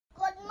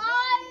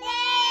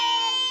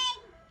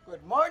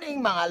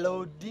Morning mga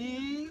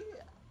Lodi!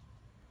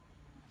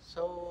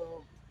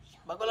 So,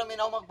 bago lang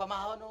minaw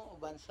magpamahaw no,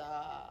 uban sa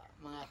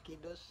mga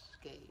kiddos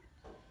kay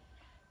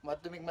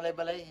matumig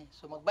Malaybalay.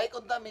 So magbike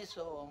on tami,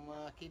 so ang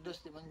mga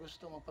kiddos di man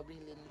gusto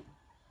magpabilin.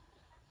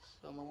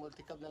 So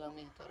mag-multicab na lang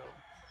mi pero.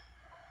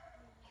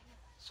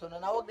 So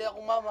nanawag di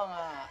akong mama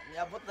nga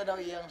niabot na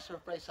daw iyang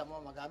surprise sa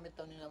mo, magamit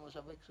daw nila mo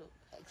sa bike. So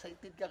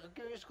excited ka,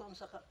 curious kung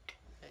sa ka.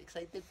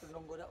 Excited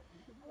paglunggo daw.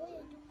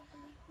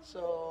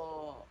 So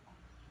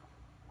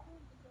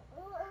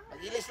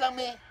mag-ilis lang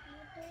mi.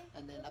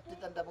 And then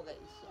update ang mo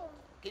guys. So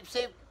keep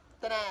safe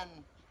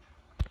tanan.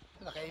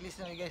 Nakailis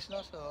na mi guys no.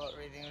 So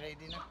ready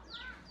na.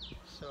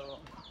 So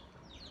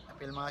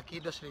apil mga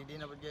kiddos ready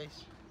na po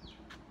guys.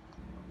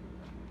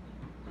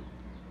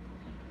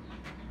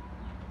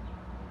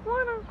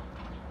 Wala.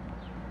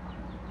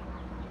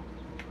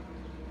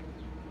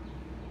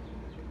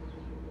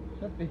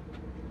 Sabi.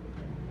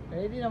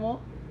 Ready na mo?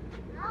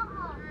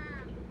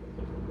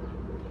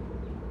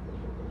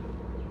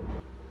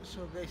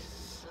 So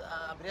guys,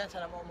 abrihan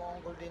sana mo ang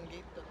Golden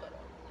Gate to pero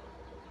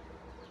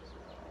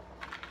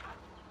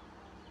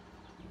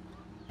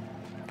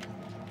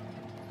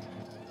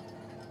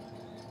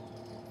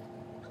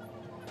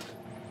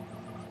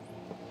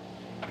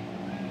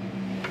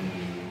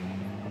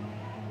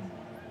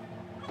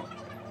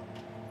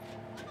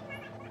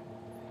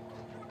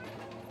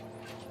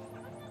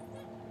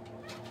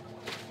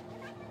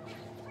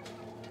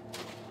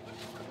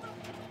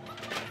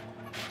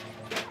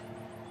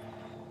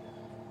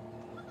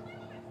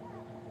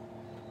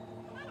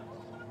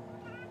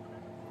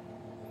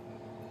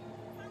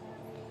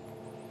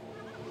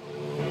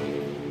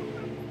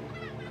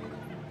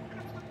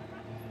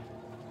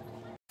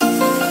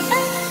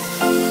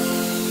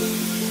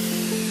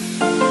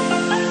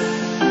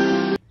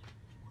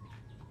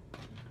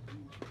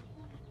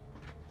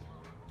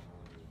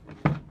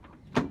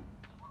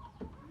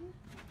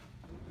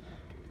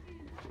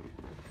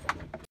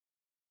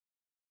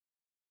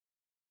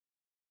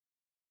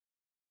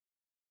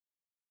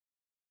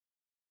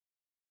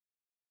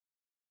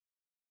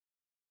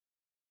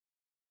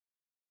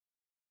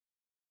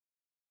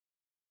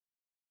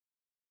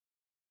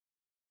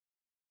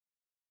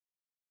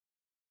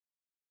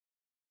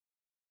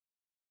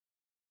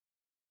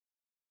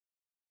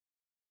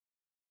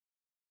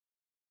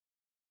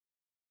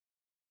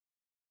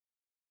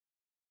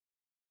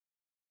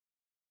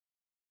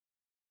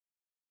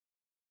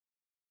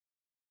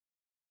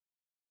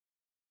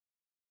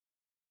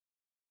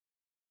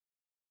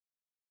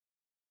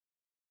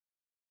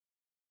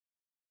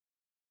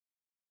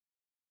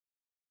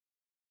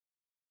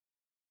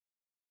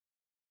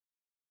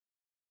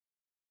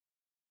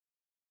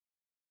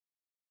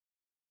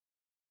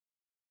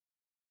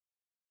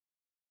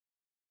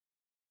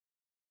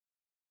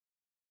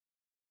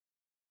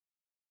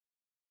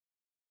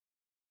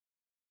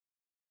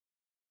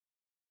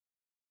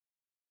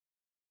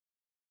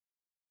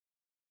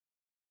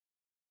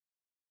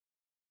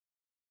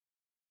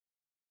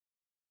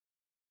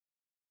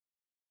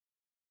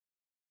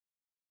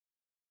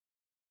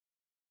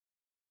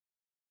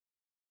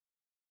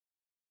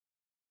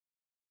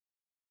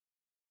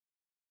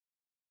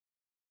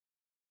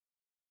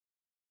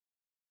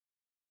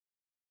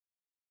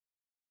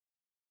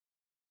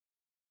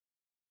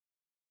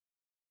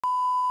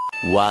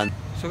One.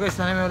 so guys,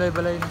 nanay may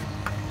Malaybalay na.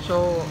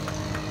 So,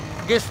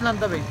 guess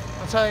lang tabi.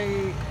 Ang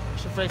sa'y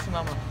surprise si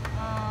mama.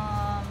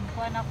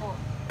 Kuhan ako.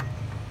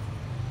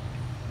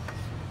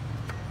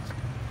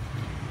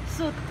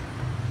 Suit.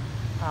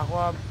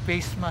 Ako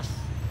face mask.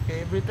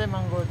 Kaya every time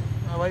ang good,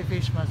 why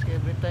face mask? Kaya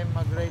every time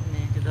mag-ride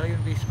ni, kada yung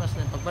face mask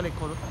na pagbalik,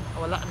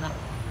 wala na.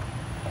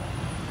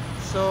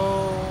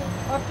 So,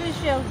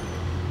 Official.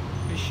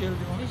 official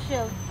di mo?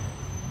 Official.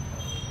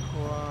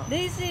 Kuha.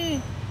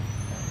 Daisy.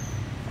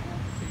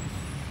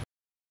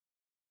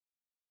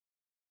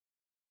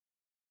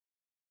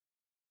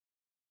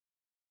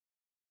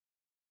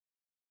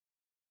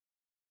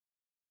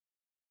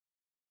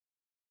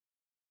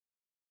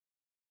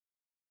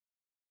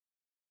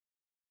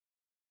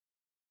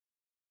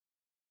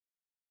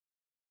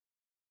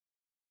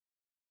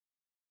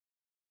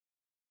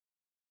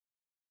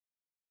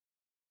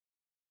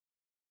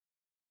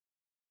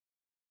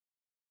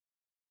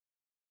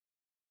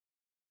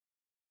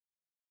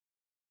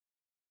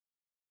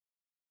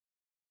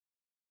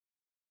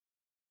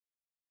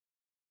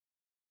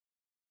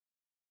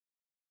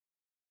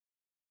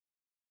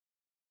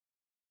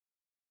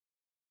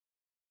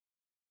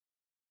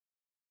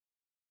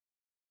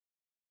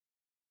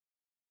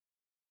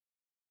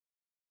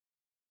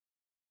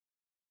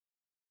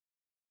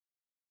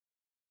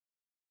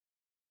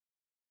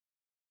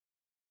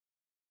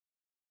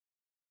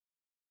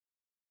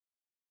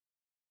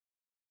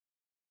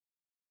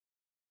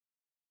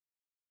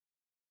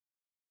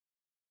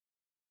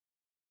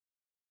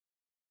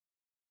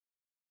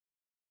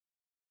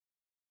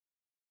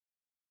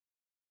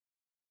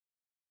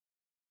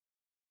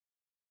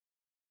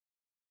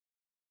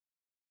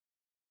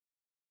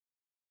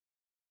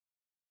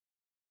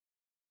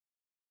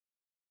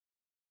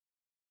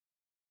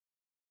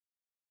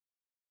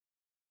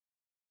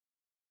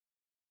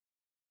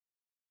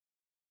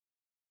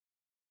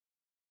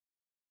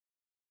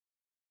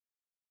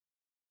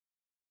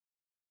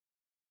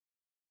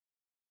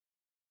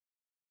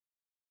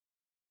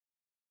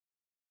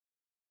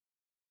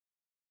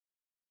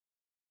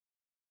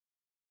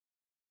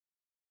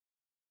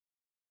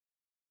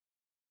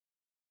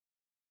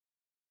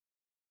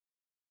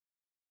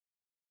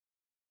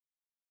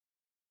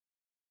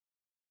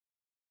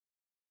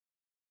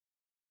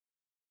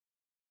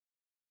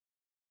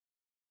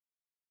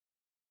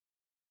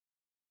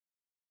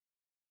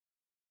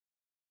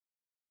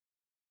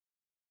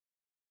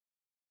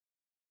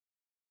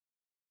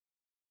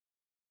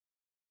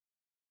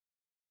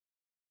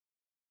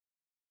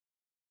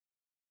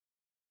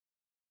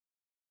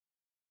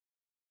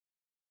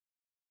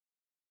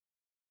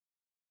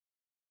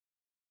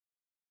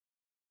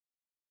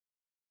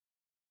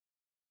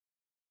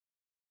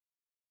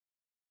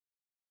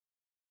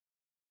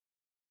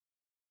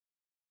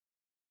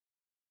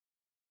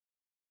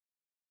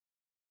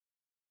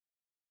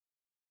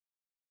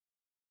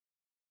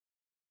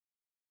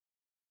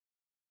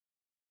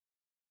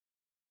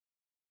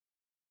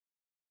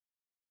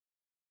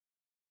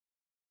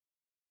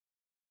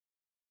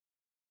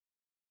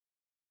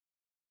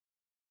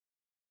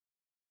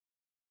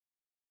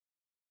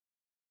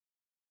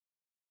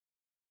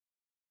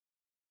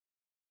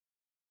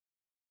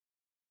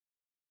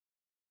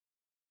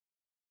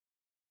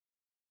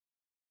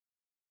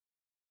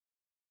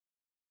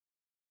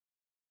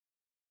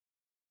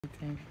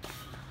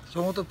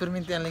 So mo to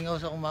perminti ang lingaw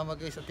sa akong mama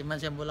guys at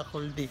timan siya mula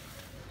kuldi.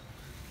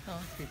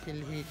 Oh, si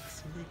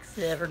Hicks.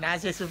 Zero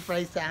na siya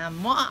surprise sa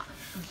amo.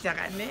 Isa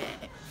ka ni.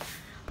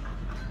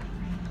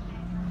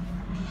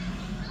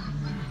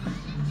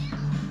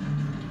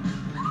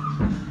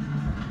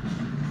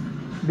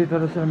 Dito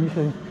na siya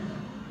misa.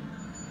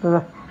 Tara.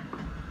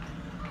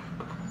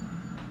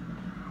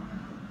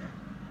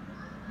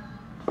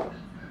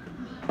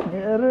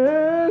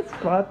 Yes,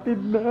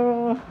 spotted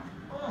na.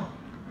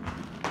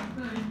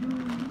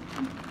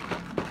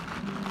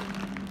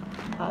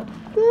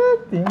 Ate,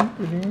 ting.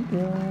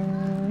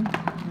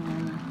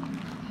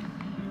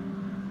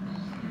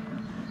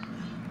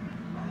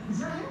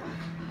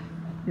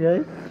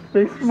 Guys,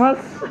 face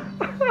mask.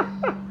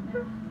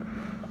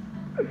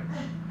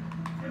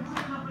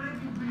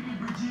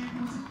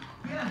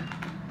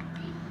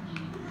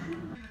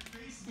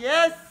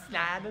 Yes,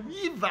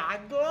 nanami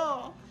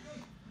bago.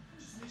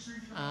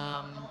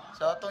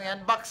 So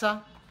itong unbox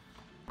ha.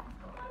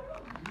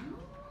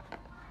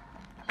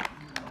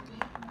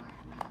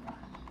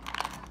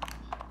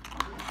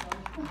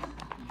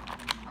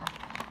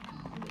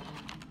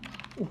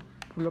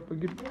 Pula pa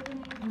gid.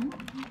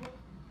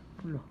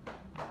 Pula.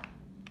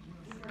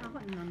 Ako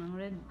na ng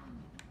red.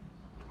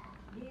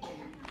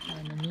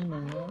 Ano ni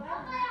no?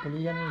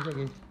 Pulihan mo siya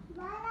guys.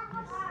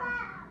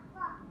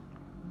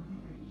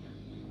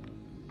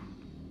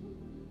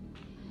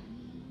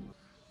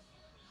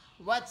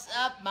 What's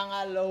up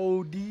mga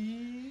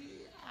Lodi?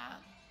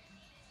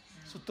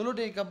 So tulo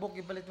din kabuk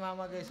ipalit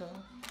mama guys oh.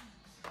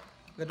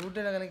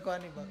 Gaduda na galing ko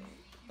ani ba.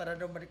 Para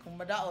daw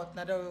kung madaot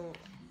na daw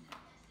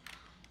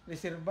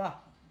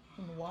reserba.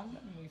 Wala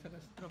mo isa ka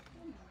strap.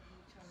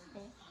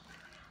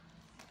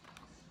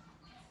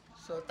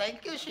 So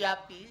thank you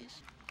Shopee.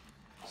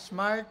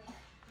 Smart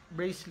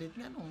bracelet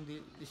nga nung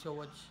di siya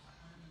watch.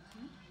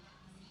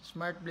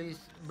 Smart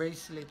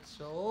bracelet.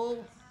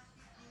 So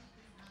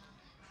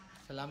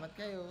salamat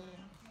kayo.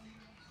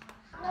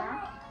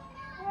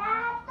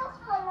 Latos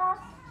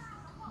pulos.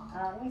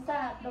 Isa,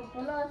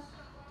 pulos.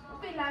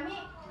 Upin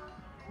lami.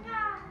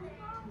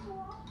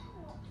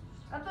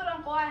 Ato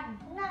lang kuan.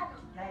 Nat.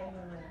 Lain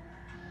mo.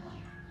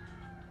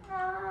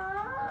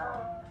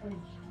 Ano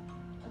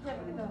siya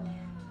ito?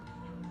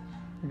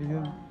 Hindi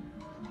yun.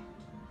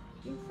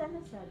 Isa na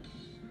siya.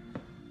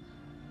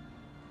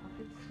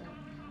 Pizza.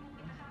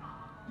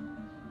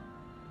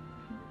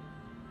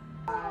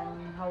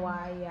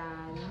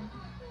 Hawaiian.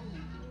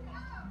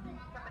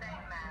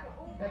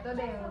 Ito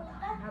din,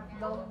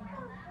 hotdog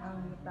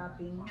ang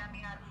topping.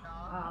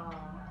 Oo.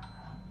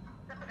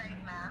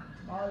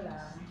 Wala.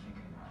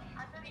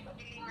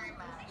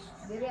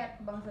 Diri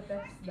at bang sa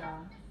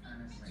Tesda.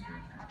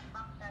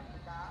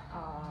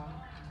 Oo.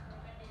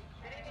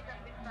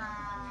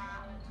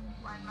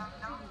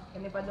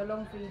 Kani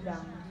padulong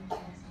freedom.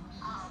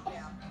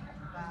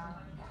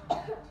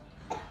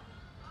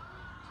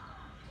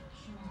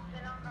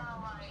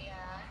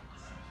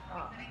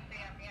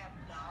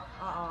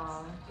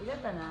 Oo. Ila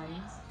tanan.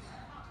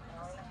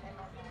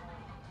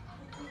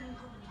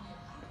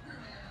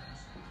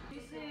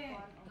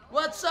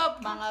 What's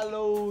up mga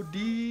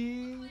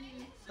Lodi?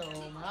 So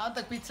mga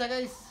tag pizza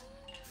guys.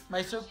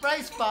 May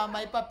surprise pa,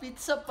 may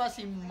pa-pizza pa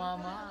si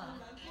Mama.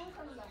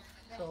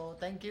 So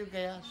thank you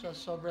kaya sa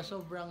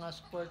sobra-sobrang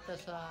suporta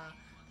sa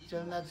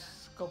Chelnaj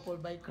couple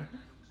biker.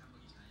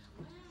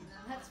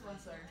 Not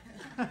sponsored.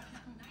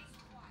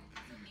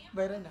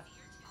 Bayran na.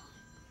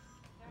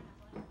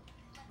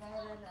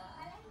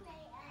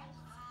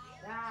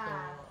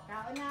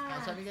 Kaon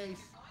na. Sabi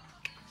guys,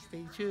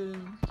 stay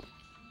tuned.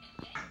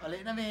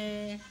 Ulit na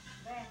mi.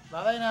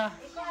 Bye-bye na.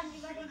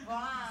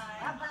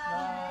 Bye.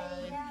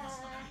 Bye.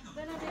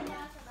 Doon na din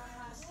niya sa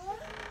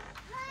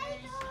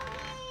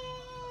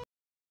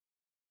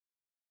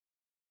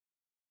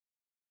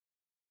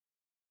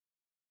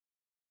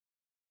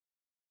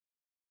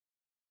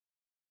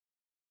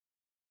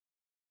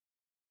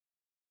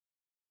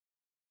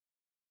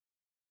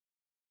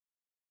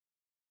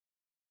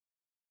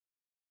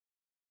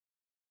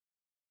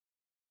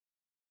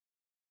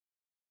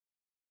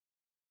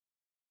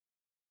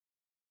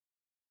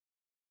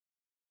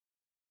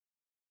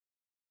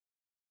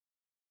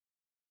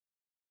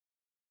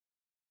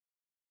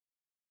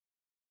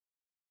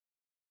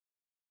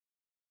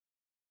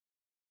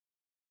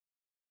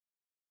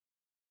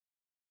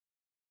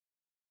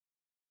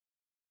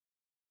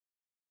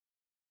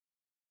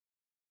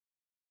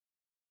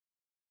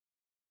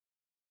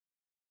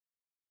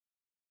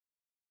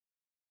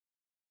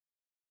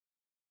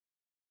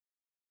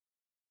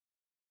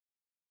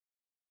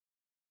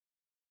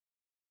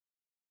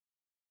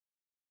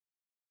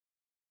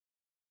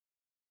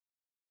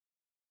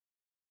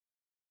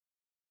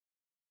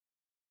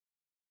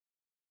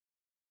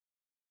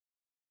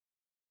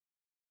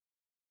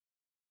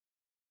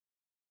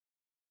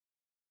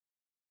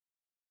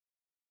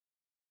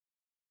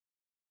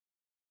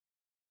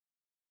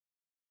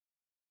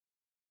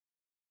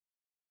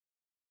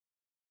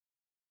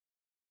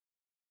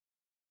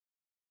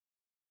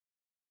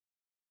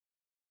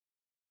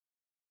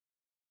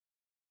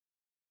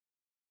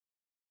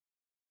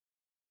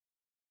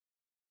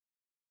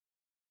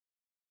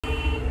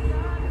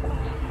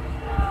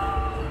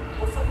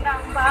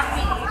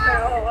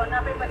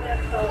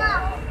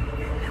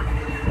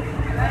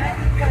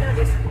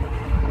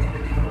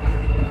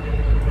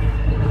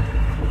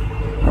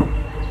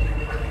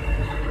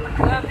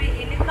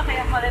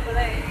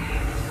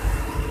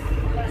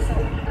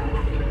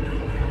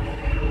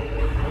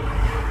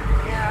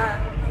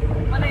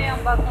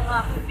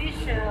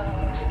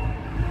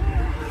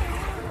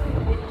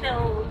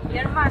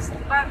Your mask,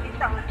 diba?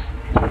 Bitaw.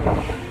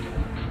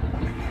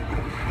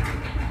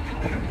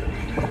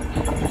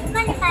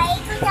 May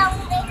maikot sa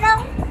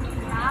ilong.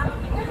 Ha?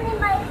 May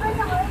maikot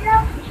sa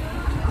ilong.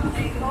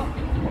 Eko.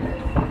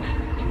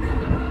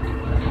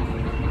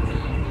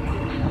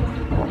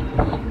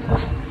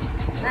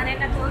 Nanay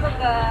natulog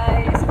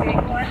guys. Kaya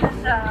kuha na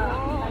siya.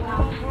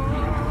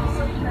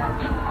 Busog na.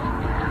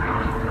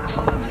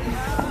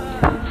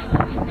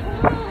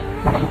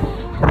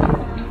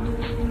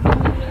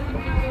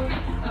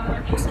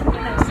 Busog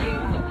na siya.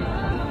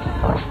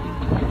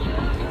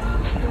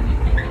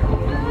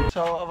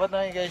 So, abot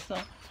na yun guys, no?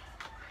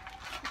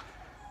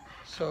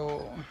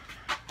 So,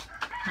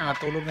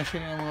 nakatulog na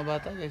sila ng mga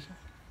bata guys.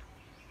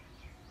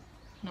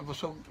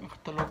 Nabusog,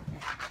 nakatulog.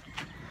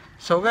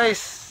 So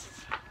guys,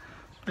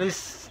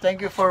 please,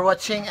 thank you for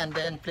watching and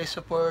then please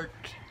support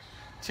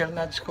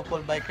Chelnaj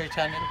Couple Biker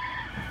channel.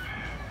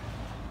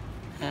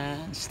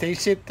 And stay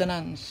safe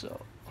tanan.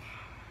 So,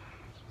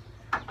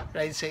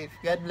 ride safe.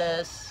 God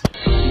bless.